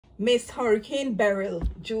Miss Hurricane Beryl,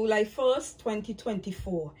 July 1st,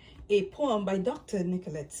 2024. A poem by Dr.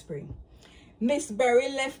 Nicholette Spring. Miss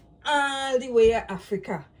Beryl left all the way to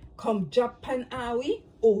Africa. Come Japan are we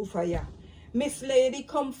over ya. Miss Lady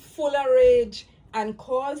come full of rage and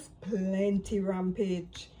cause plenty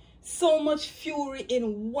rampage. So much fury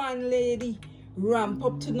in one lady. Ramp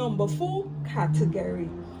up to number 4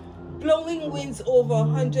 category. Blowing winds over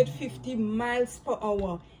 150 miles per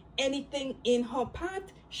hour. Anything in her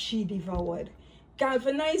path, she devoured.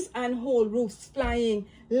 Galvanized and whole roofs flying.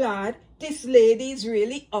 Lad, this lady's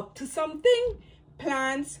really up to something.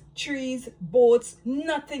 Plants, trees, boats,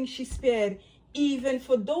 nothing she spared, even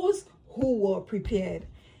for those who were prepared.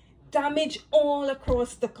 Damage all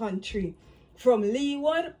across the country, from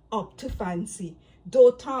Leeward up to Fancy.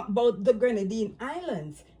 Don't talk about the Grenadine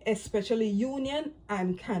Islands, especially Union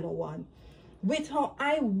and Canoan. With her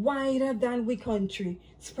eye wider than we country,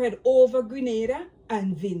 spread over Grenada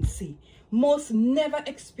and Vinci. Most never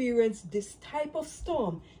experienced this type of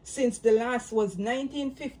storm since the last was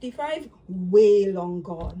 1955, way long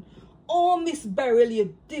gone. Oh, Miss Beryl,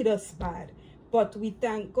 you did us bad, but we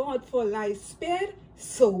thank God for life spared,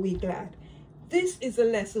 so we glad. This is a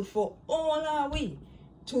lesson for all our we,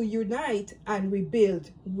 to unite and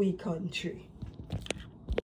rebuild we country.